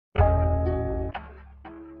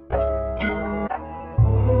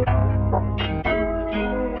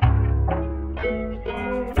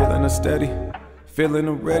unsteady, feeling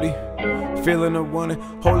unready, feeling unwanted,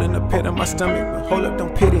 holding a pit in my stomach. But hold up,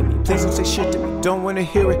 don't pity me, please don't say shit to me, don't wanna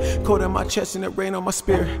hear it. Cold in my chest and it rain on my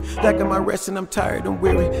spirit. Lack of my rest and I'm tired and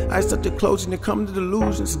weary. I start to close and it come to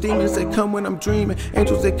delusions. Demons, they come when I'm dreaming.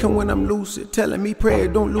 Angels, they come when I'm lucid. Telling me pray,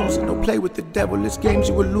 don't lose it, don't play with the devil. It's games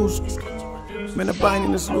you will lose. Man, the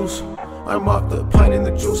binding is loose. I'm off the pint in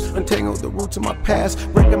the juice. Untangle the roots of my past.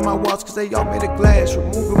 Breaking my walls cause they all made of glass.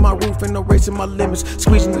 Removing my roof and erasing my limits.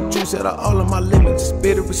 Squeezing the juice out of all of my lemons. It's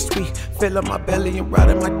bitter, it's sweet. Fill up my belly and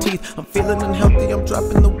rotting my teeth. I'm feeling unhealthy, I'm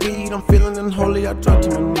dropping the weed. I'm feeling unholy, I drop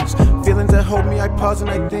to my knees. Feelings that hold me, I pause and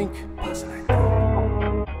I think.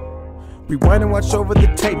 Rewind and watch over the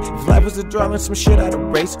tape. If life was a drawing, some shit I'd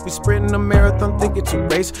erase. We sprinting a marathon, think it's a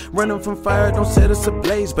race. Running from fire, don't set us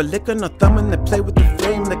ablaze. But licking a thumb and they play with the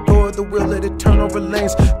flame. Let go of the wheel, let it turn over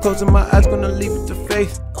lanes. Closing my eyes, gonna leave it to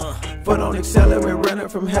faith. Foot on accelerate, running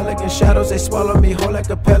from elegant shadows. They swallow me whole like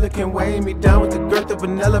a pelican, weighing me down with the girth of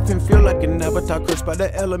an elephant. Feel like an avatar cursed by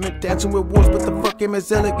the element. Dancing with wolves, but the fuck him is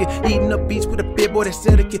elegant. Eating up beats with a big boy that's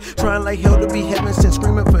etiquette. Trying like hell to be heaven sent,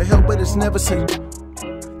 screaming for help, but it's never sent.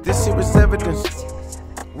 This here is evidence,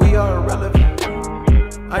 we are irrelevant.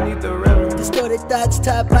 I need the reverend. Distorted thoughts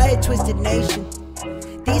taught by a twisted nation.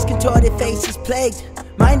 These contorted faces plagued,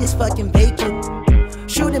 mind is fucking vacant.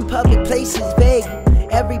 Shoot in public places vague.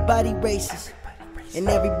 Everybody racist, and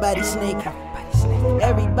everybody snaking.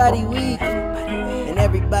 Everybody weak, and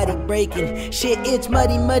everybody breaking. Shit, it's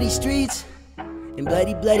muddy, muddy streets, and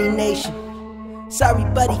bloody, bloody nation. Sorry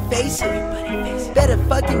buddy, face it, better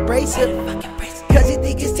fucking brace it. Cause you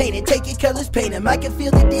think it's tainted, take your colors, paint them. I can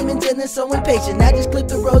feel the demons and they're so impatient. I just clip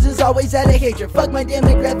the roses, always out of hatred. Fuck my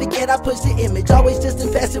demographic and I push the image. Always just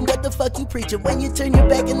investing, what the fuck you preaching? When you turn your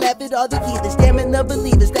back and laugh at all the heathens. Damn the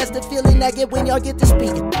believers, that's the feeling I get when y'all get to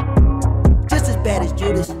speaking. Just as bad as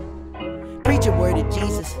Judas, preach a word of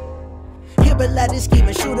Jesus. Hear a lot of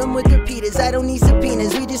schemers, shoot them with repeaters. I don't need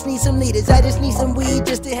subpoenas, we just need some leaders. I just need some weed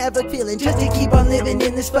just to have a feeling, just to keep on living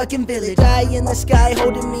in this fucking village. Eye in the sky,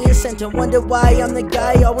 holding me a center. Wonder why I'm the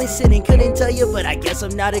guy always sinning. Couldn't tell you, but I guess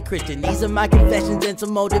I'm not a Christian. These are my confessions and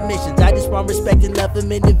some old admissions. I just want respect and love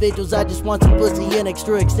from individuals. I just want some pussy and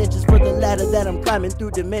extra extensions for the ladder that I'm climbing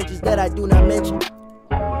through dimensions that I do not mention.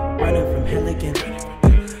 Running from hell again,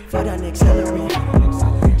 foot on accelerate.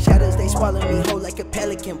 Shadows, they swallow me whole like a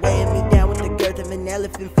pelican, weighing me down with the girth of an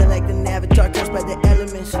elephant. Feel like an avatar cursed by the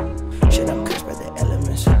elements. Shit, I'm cursed by the elements.